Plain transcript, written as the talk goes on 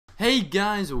Hey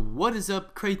guys, what is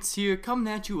up? Createz here,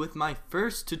 coming at you with my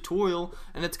first tutorial,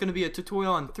 and it's going to be a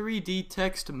tutorial on 3D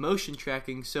text motion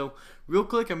tracking. So real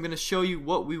quick, I'm going to show you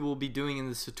what we will be doing in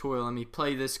this tutorial. Let me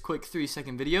play this quick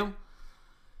 3-second video.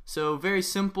 So very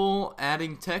simple,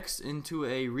 adding text into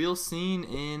a real scene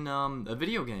in a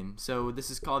video game. So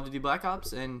this is Call of Duty Black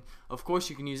Ops, and of course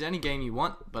you can use any game you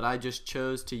want, but I just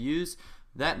chose to use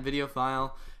that video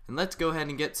file. And let's go ahead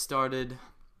and get started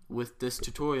with this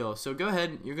tutorial. So go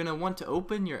ahead, you're going to want to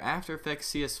open your After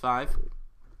Effects CS5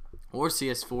 or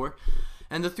CS4,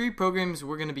 and the three programs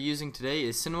we're going to be using today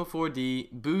is Cinema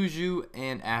 4D, Boujou,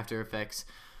 and After Effects.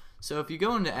 So if you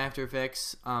go into After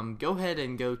Effects, go ahead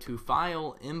and go to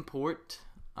File, Import,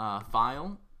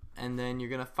 File, and then you're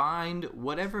going to find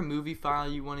whatever movie file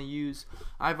you want to use.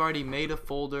 I've already made a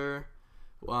folder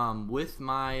with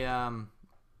my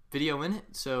video in it,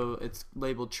 so it's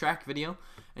labeled track video,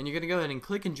 and you're going to go ahead and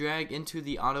click and drag into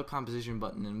the auto composition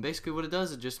button. And basically what it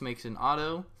does, it just makes an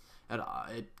auto,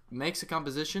 it makes a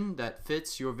composition that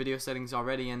fits your video settings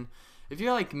already. And if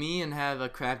you're like me and have a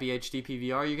crappy HD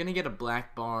PVR, you're going to get a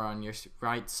black bar on your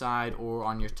right side or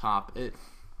on your top.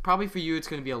 Probably for you it's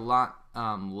going to be a lot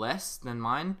less than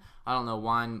mine. I don't know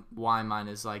why mine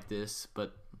is like this,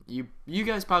 but you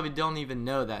guys probably don't even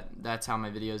know that that's how my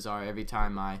videos are every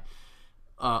time I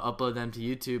upload them to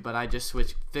YouTube, but I just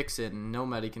fix it and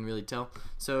nobody can really tell.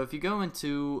 So if you go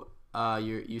into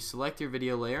you select your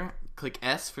video layer, click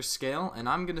S for scale, and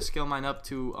I'm gonna scale mine up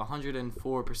to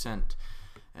 104%.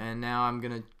 And now I'm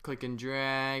gonna click and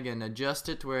drag and adjust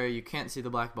it to where you can't see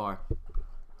the black bar.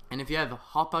 And if you have a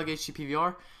Hotbug HD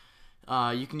PVR,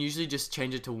 you can usually just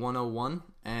change it to 101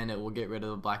 and it will get rid of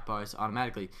the black bars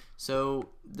automatically. So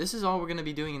this is all we're going to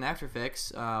be doing in After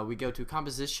Effects. We go to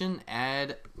Composition,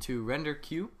 Add to Render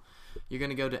Queue. You're going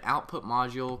to go to Output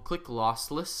Module, click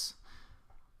Lossless.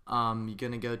 You're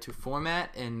going to go to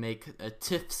Format and make a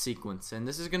TIFF sequence. And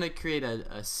this is going to create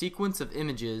a sequence of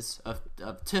images,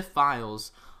 of TIFF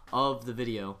files of the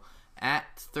video at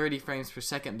 30 frames per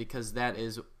second, because that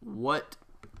is what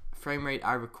frame rate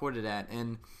I recorded at.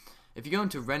 And if you go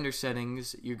into render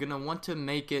settings, you're going to want to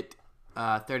make it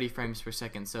 30 frames per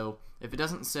second. So if it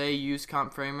doesn't say use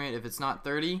comp frame rate, if it's not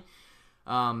 30,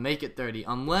 make it 30,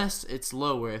 unless it's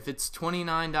lower. If it's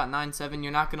 29.97,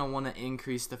 you're not going to want to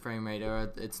increase the frame rate,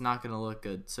 or it's not going to look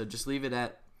good. So just leave it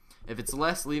at, if it's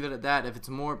less, leave it at that. If it's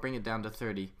more, bring it down to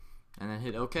 30, and then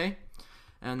hit OK.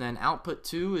 And then output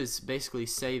 2 is basically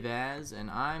save as,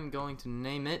 and I'm going to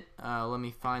name it, let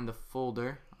me find the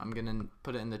folder. I'm going to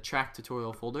put it in the track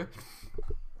tutorial folder,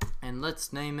 and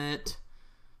let's name it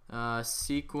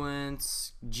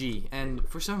sequence G. And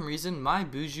for some reason my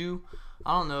Boujou,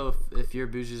 I don't know if your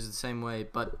Boujou is the same way,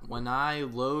 but when I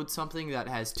load something that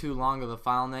has too long of a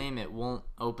file name, it won't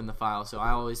open the file, so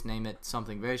I always name it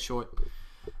something very short.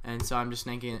 And so I'm just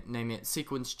naming it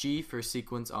sequence G for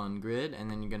sequence on grid.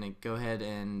 And then you're gonna go ahead,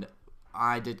 and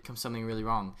I did something really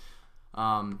wrong.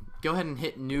 Go ahead and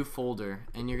hit new folder,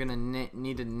 and you're gonna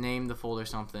need to name the folder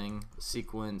something,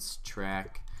 sequence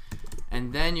track,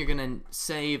 and then you're gonna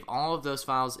save all of those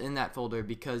files in that folder,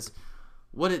 because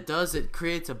what it does, it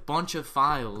creates a bunch of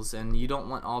files, and you don't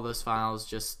want all those files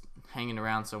just hanging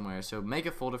around somewhere. So make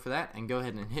a folder for that and go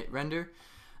ahead and hit render,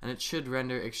 and it should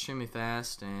render extremely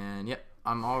fast. And yep,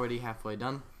 I'm already halfway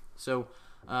done. So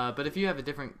but if you have a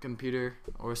different computer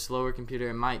or a slower computer,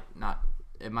 it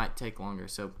might take longer,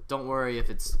 so don't worry if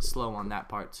it's slow on that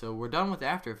part. So we're done with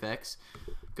After Effects.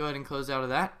 Go ahead and close out of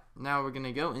that. Now we're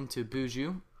gonna go into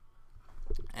Boujou,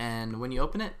 and when you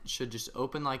open it, it should just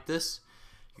open like this.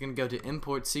 You're gonna go to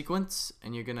Import Sequence,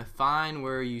 and you're gonna find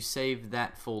where you saved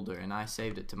that folder, and I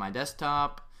saved it to my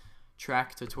desktop,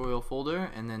 track tutorial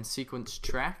folder, and then sequence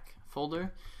track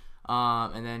folder.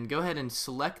 And then go ahead and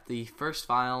select the first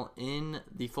file in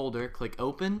the folder, click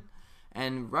open,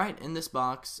 and right in this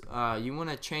box you want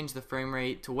to change the frame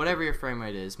rate to whatever your frame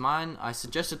rate is. Mine, I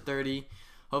suggested 30.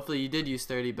 Hopefully you did use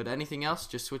 30, but anything else,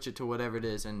 just switch it to whatever it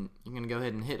is, and you're going to go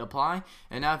ahead and hit apply.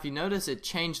 And now if you notice, it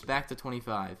changed back to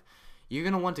 25. You're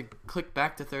going to want to click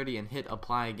back to 30 and hit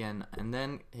apply again, and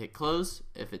then hit close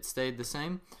if it stayed the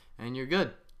same, and you're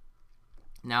good.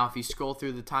 Now if you scroll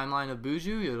through the timeline of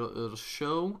Boujou, it'll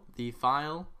show the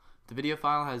video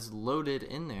file has loaded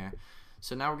in there.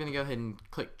 So now we're going to go ahead and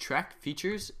click track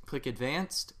features, click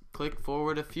advanced, click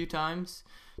forward a few times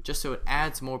just so it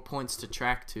adds more points to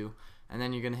track to, and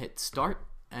then you're going to hit start,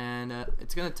 and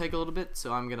it's going to take a little bit,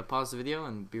 so I'm going to pause the video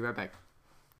and be right back.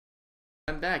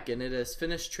 I'm back, and it has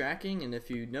finished tracking, and if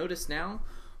you notice now,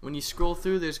 when you scroll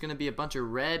through, there's going to be a bunch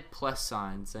of red plus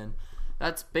signs, and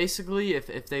that's basically,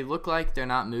 if they look like they're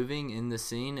not moving in the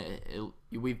scene,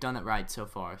 we've done it right so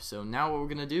far. So now what we're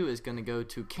going to do is going to go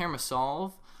to camera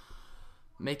solve,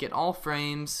 make it all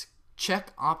frames,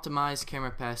 check optimize camera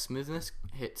path smoothness,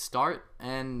 hit start,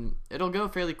 and it'll go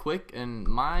fairly quick, and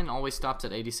mine always stops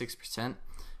at 86%.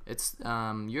 It's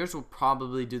yours will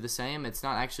probably do the same. It's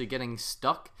not actually getting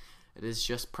stuck, it is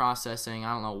just processing.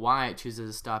 I don't know why it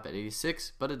chooses to stop at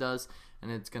 86, but it does,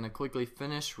 and it's gonna quickly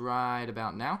finish right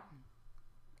about now.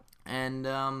 And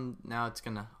now it's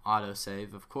gonna auto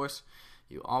save. Of course,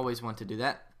 you always want to do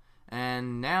that.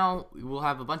 And now we'll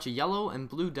have a bunch of yellow and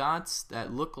blue dots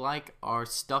that look like are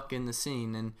stuck in the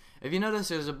scene. And if you notice,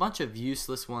 there's a bunch of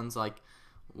useless ones, like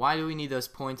why do we need those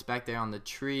points back there on the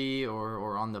tree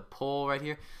or on the pole right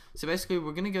here? So basically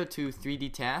we're going to go to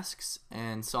 3D tasks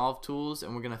and solve tools,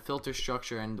 and we're going to filter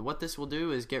structure, and what this will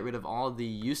do is get rid of all the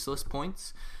useless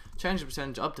points, change the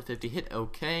percentage up to 50, hit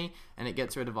OK, and it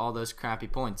gets rid of all those crappy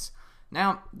points.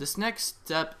 Now this next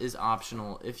step is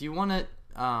optional. If you want it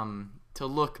to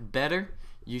look better,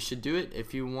 you should do it.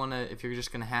 If you're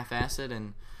just gonna half-ass it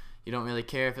and you don't really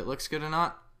care if it looks good or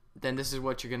not, then this is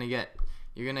what you're gonna get.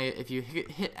 If you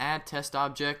hit add test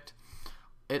object,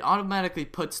 it automatically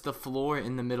puts the floor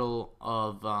in the middle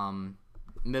of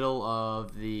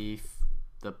the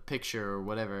picture, or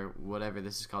whatever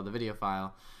this is called, the video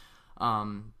file.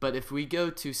 But if we go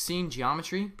to scene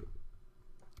geometry,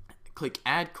 click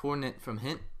add coordinate from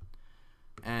hint,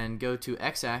 and go to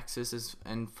x-axis,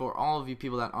 and for all of you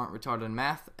people that aren't retarded in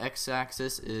math,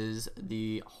 x-axis is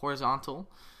the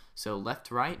horizontal, so left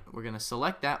to right. We're going to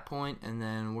select that point, and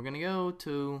then we're going to go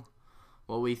to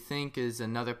what we think is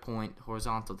another point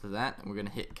horizontal to that, and we're going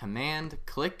to hit command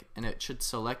click, and it should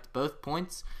select both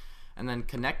points, and then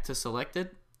connect to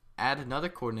selected, add another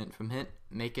coordinate from hint,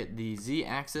 make it the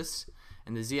z-axis,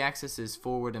 and the z-axis is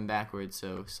forward and backwards.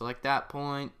 So select that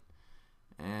point,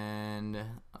 and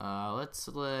let's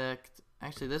select,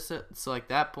 select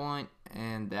that point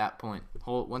and that point.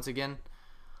 Hold once again,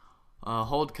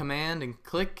 hold command and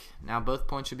click. Now both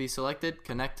points should be selected.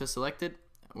 Connect to selected.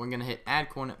 We're gonna hit add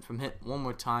coordinate from hit one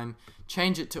more time,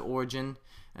 change it to origin,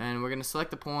 and we're gonna select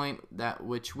the point that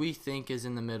which we think is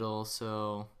in the middle.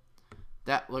 So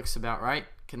that looks about right.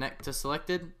 Connect to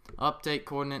selected, update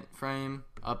coordinate frame,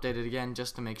 update it again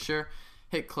just to make sure.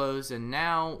 Hit close, and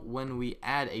now when we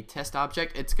add a test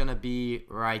object, it's gonna be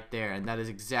right there, and that is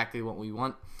exactly what we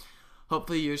want.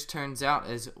 Hopefully yours turns out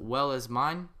as well as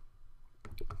mine.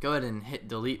 Go ahead and hit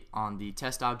delete on the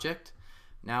test object.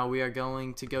 Now we are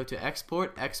going to go to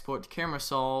export to camera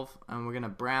solve, and we're gonna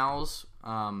browse.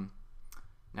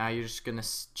 Now you're just gonna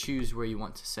choose where you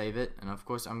want to save it, and of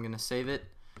course I'm gonna save it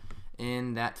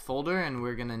in that folder, and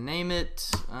we're gonna name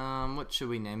it, what should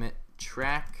we name it?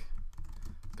 Track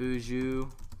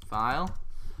Boujou file,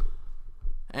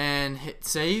 and hit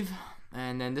save.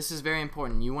 And then this is very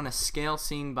important, you want to scale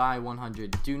scene by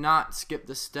 100. Do not skip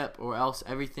this step, or else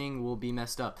everything will be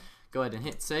messed up. Go ahead and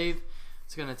hit save.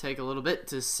 It's going to take a little bit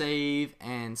to save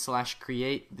and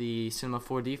 /create the Cinema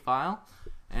 4D file.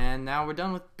 And now we're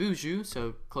done with Boujou,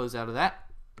 so close out of that.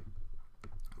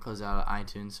 Close out of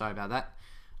iTunes, sorry about that.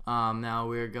 Now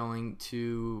we're going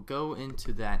to go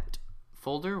into that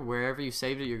folder, wherever you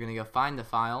saved it. You're going to go find the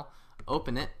file,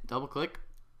 open it, double click,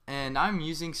 and I'm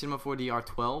using Cinema 4D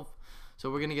R12,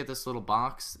 so we're going to get this little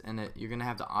box, and you're going to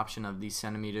have the option of these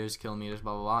centimeters, kilometers,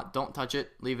 blah blah blah. Don't touch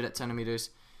it, leave it at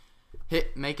centimeters.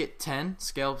 Hit make it 10,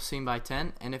 scale scene by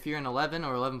 10, and if you're in 11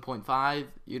 or 11.5,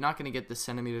 you're not going to get the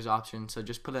centimeters option, so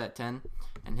just put it at 10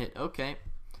 and hit OK.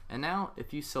 And now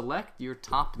if you select your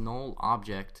top null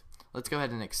object, let's go ahead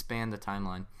and expand the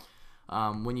timeline.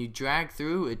 When you drag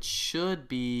through, it should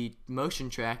be motion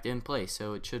tracked in place,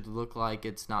 so it should look like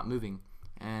it's not moving,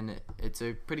 and it's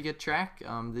a pretty good track.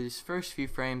 These first few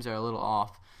frames are a little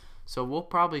off, so we'll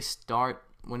probably start,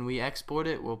 when we export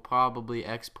it, we'll probably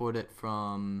export it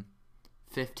from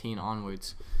 15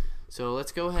 onwards. So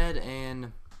let's go ahead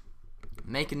and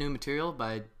make a new material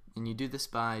and you do this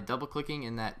by double clicking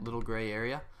in that little gray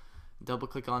area. Double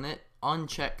click on it,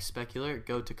 uncheck specular,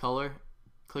 go to color,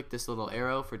 click this little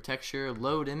arrow for texture,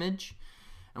 load image,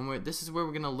 and this is where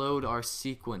we're going to load our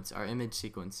sequence, our image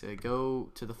sequence.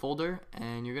 Go to the folder,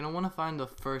 and you're going to want to find the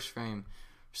first frame.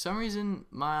 For some reason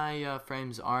my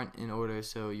frames aren't in order,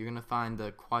 so you're going to find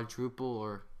the quadruple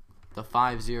or the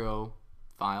 5.0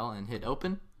 file and hit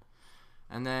open,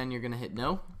 and then you're going to hit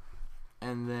no,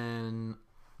 and then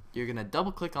you're going to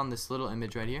double click on this little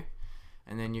image right here,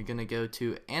 and then you're going to go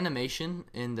to animation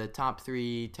in the top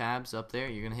 3 tabs up there.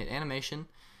 You're going to hit animation,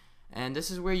 and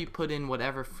this is where you put in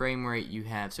whatever frame rate you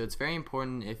have. So it's very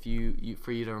important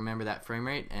for you to remember that frame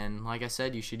rate, and like I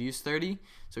said, you should use 30.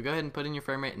 So go ahead and put in your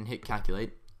frame rate and hit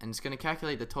calculate, and it's going to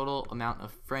calculate the total amount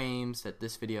of frames that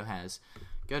this video has.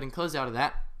 Go ahead and close out of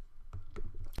that.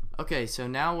 Okay, so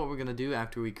now what we're going to do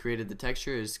after we created the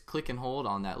texture is click and hold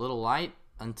on that little light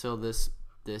until this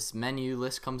menu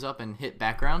list comes up, and hit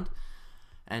background.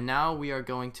 And now we are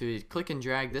going to click and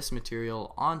drag this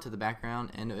material onto the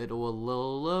background, and it will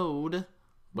load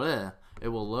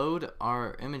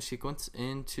our image sequence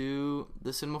into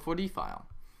the Cinema 4D file.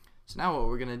 So now what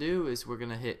we're going to do is we're going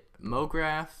to hit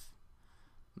MoGraph,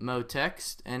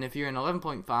 MoText, and if you're in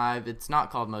 11.5, it's not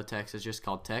called MoText, it's just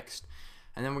called text.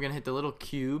 And then we're going to hit the little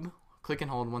cube, click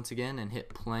and hold once again, and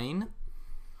hit plane.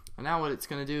 And now what it's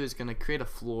going to do is going to create a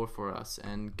floor for us,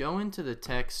 and go into the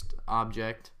text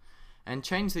object and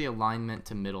change the alignment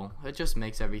to middle. It just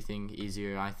makes everything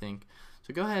easier, I think.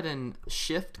 So go ahead and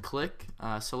shift click,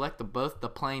 select both the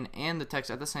plane and the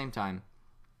text at the same time.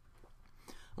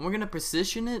 And we're going to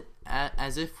position it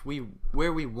as if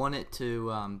where we want it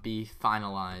to be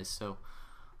finalized. So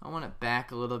I want it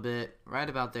back a little bit, right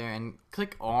about there, and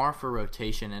click R for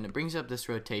rotation, and it brings up this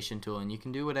rotation tool, and you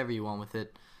can do whatever you want with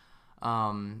it.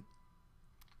 And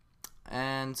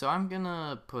so I'm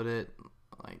gonna put it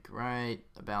like right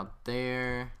about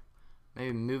there,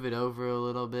 maybe move it over a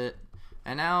little bit,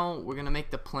 and now we're gonna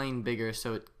make the plane bigger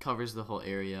so it covers the whole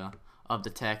area of the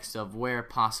text of where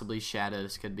possibly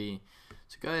shadows could be.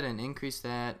 So go ahead and increase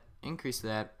that.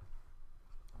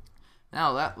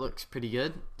 Now that looks pretty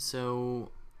good.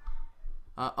 So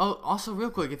oh, also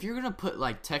real quick, if you're gonna put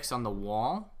like text on the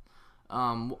wall,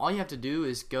 all you have to do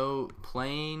is go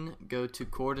plane, go to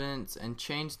coordinates, and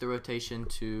change the rotation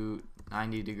to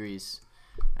 90 degrees.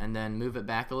 And then move it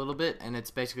back a little bit, and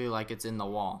it's basically like it's in the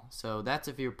wall. So that's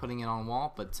if you're putting it on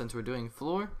wall, but since we're doing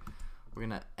floor, we're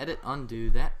gonna edit, undo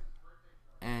that.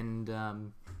 And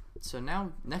so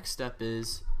now next step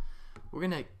is we're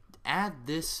gonna add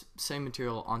this same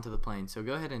material onto the plane. So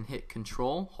go ahead and hit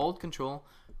control, hold control,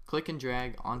 click and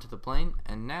drag onto the plane,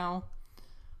 and now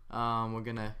we're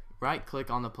gonna right click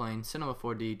on the plane, Cinema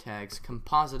 4D tags,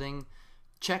 compositing,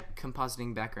 check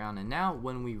compositing background, and now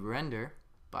when we render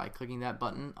by clicking that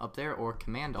button up there or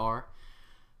Command R,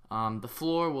 the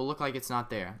floor will look like it's not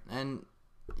there. And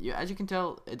as you can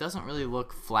tell, it doesn't really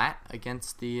look flat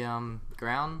against the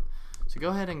ground. So go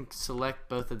ahead and select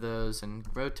both of those, and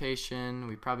rotation,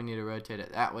 we probably need to rotate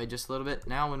it that way just a little bit.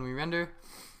 Now when we render,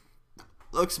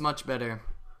 looks much better.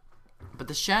 But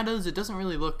the shadows, it doesn't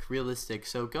really look realistic.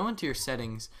 So go into your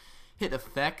settings, hit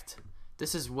effect.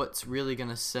 This is what's really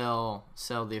gonna sell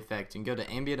the effect, and go to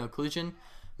ambient occlusion.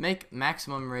 Make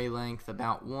maximum ray length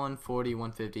about 140,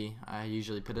 150. I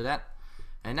usually put it at.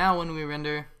 And now when we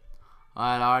render, it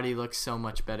already looks so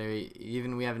much better.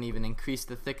 We haven't even increased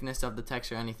the thickness of the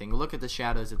text or anything. Look at the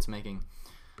shadows it's making.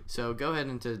 So go ahead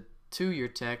into your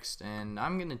text, and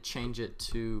I'm gonna change it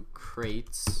to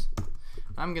createz.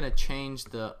 I'm gonna change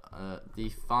the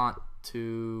font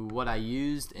to what I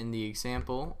used in the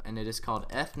example, and it is called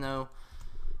ethnocentric,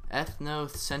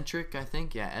 I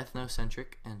think. Yeah,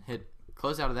 ethnocentric, and hit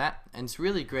close out of that. And it's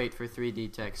really great for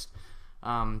 3D text.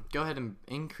 Go ahead and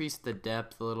increase the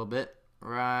depth a little bit,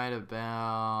 right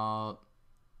about,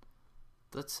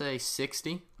 let's say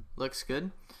 60. Looks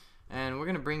good. And we're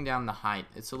gonna bring down the height.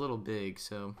 It's a little big,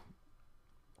 so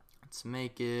let's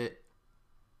make it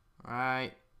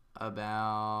right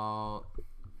about,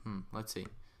 let's see,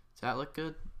 does that look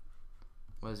good?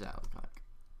 What does that look like?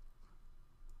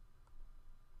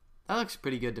 That looks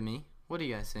pretty good to me. What do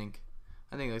you guys think?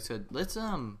 I think it looks good. Let's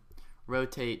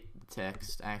rotate the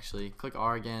text. Actually, click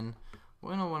R again.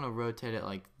 We're gonna want to rotate it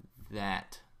like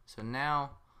that. So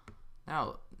now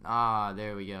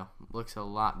there we go. Looks a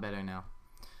lot better now.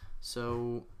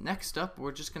 So next up,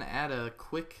 we're just gonna add a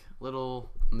quick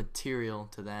little material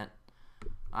to that.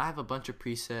 I have a bunch of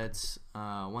presets.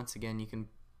 Once again, you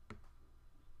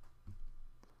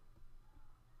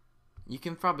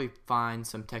can probably find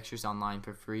some textures online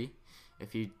for free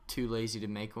if you're too lazy to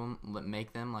make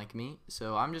them like me.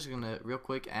 So I'm just gonna real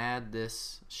quick add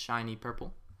this shiny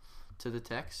purple to the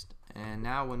text, and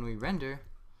now when we render,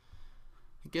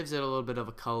 it gives it a little bit of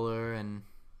a color and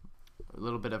a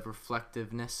little bit of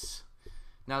reflectiveness.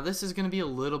 Now this is gonna be a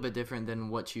little bit different than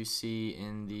what you see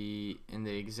in the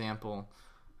example.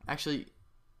 Actually,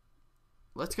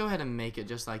 let's go ahead and make it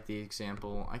just like the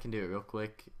example. I can do it real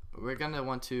quick. We're gonna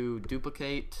want to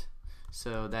duplicate,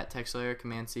 so that text layer,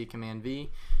 Command C, Command V,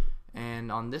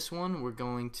 and on this one we're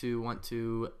going to want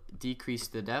to decrease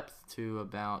the depth to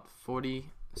about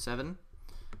 47.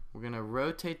 We're gonna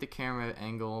rotate the camera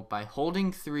angle by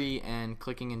holding 3 and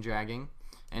clicking and dragging,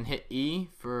 and hit E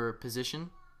for position,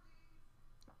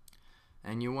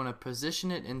 and you want to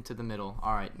position it into the middle.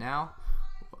 Alright, now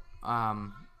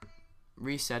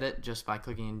reset it just by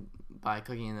clicking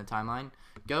in the timeline.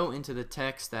 Go into the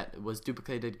text that was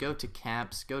duplicated, go to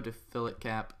caps, go to fillet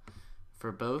cap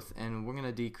for both, and we're going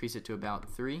to decrease it to about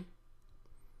 3.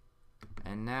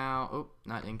 And now, oh,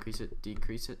 not increase it,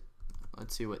 decrease it.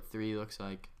 Let's see what 3 looks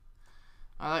like.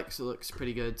 It looks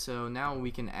pretty good. So now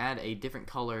we can add a different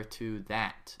color to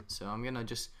that. So I'm gonna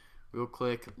just real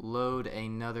quick load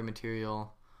another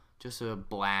material. Just a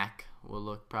black will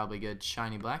look probably good,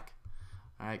 shiny black.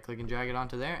 Alright, click and drag it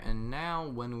onto there, and now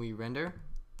when we render,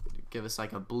 give us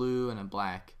like a blue and a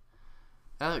black.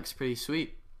 That looks pretty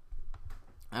sweet.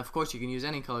 Of course, you can use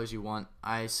any colors you want.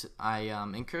 I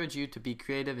encourage you to be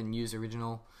creative and use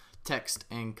original text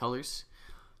and colors.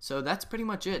 So that's pretty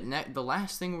much it. The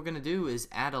last thing we're going to do is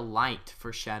add a light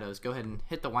for shadows. Go ahead and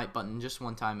hit the white button just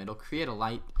one time. It'll create a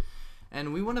light.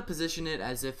 And we want to position it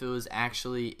as if it was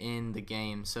actually in the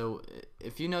game. So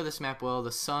if you know this map well,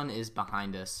 the sun is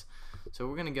behind us. So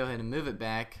we're going to go ahead and move it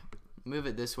back. Move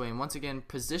it this way. And once again,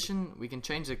 position. We can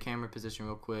change the camera position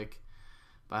real quick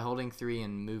by holding 3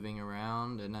 and moving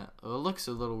around. And it looks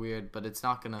a little weird, but it's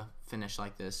not going to finish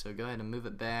like this. So go ahead and move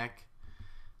it back.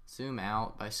 Zoom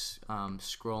out by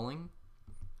scrolling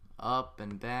up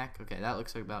and back. Okay, that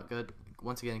looks like about good.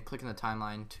 Once again, click in the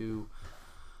timeline to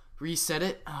reset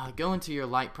it. Go into your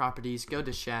light properties, go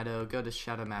to shadow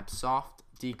map soft,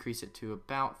 decrease it to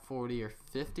about 40 or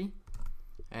 50.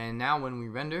 And now when we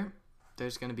render,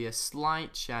 there's going to be a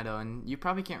slight shadow, and you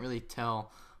probably can't really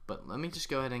tell, but let me just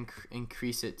go ahead and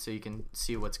increase it so you can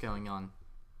see what's going on.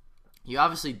 You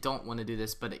obviously don't want to do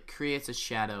this, but it creates a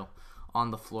shadow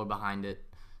on the floor behind it.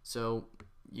 So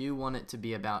you want it to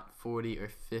be about 40 or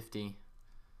 50.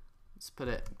 Let's put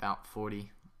it about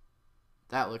 40.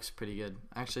 That looks pretty good.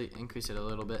 Actually, increase it a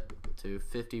little bit to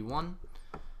 51.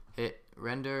 Hit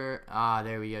render.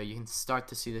 There we go. You can start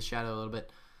to see the shadow a little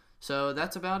bit. So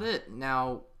that's about it.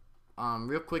 Now,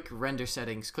 real quick render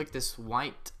settings. Click this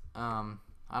white, I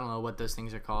don't know what those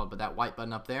things are called, but that white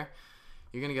button up there.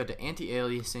 You're going to go to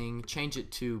anti-aliasing, change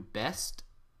it to best,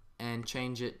 and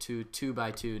change it to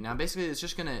 2x2. Now basically it's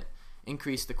just gonna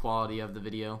increase the quality of the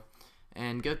video.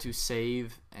 And go to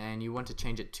save, and you want to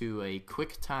change it to a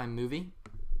QuickTime movie.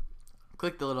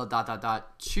 Click the little dot dot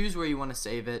dot, choose where you want to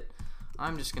save it.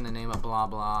 I'm just gonna name it blah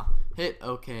blah. Hit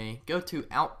OK. Go to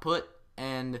output,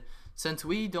 and since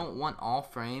we don't want all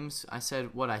frames, I said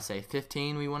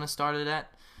 15 we want to start it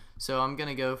at. So I'm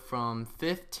gonna go from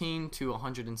 15 to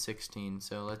 116.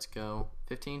 So let's go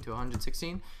 15 to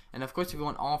 116. And of course, if you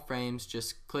want all frames,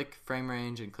 just click frame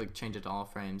range and click change it to all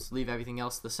frames. Leave everything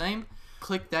else the same.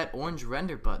 Click that orange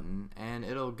render button, and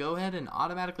it'll go ahead and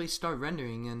automatically start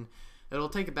rendering. And it'll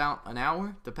take about an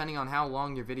hour, depending on how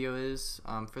long your video is.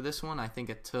 For this one, I think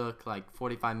it took like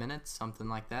 45 minutes, something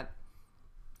like that.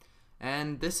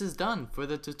 And this is done for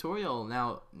the tutorial.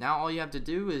 Now all you have to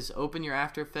do is open your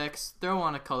After Effects, throw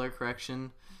on a color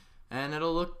correction, and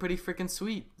it'll look pretty freaking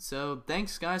sweet. So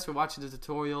thanks guys for watching the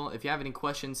tutorial. If you have any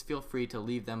questions, feel free to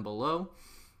leave them below.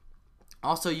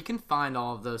 Also, you can find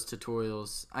all of those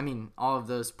tutorials, all of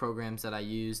those programs that I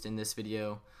used in this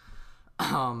video,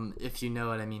 if you know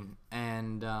what I mean.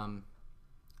 And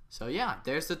so yeah,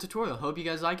 there's the tutorial. Hope you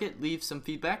guys like it. Leave some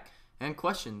feedback and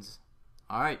questions.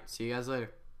 Alright, see you guys later.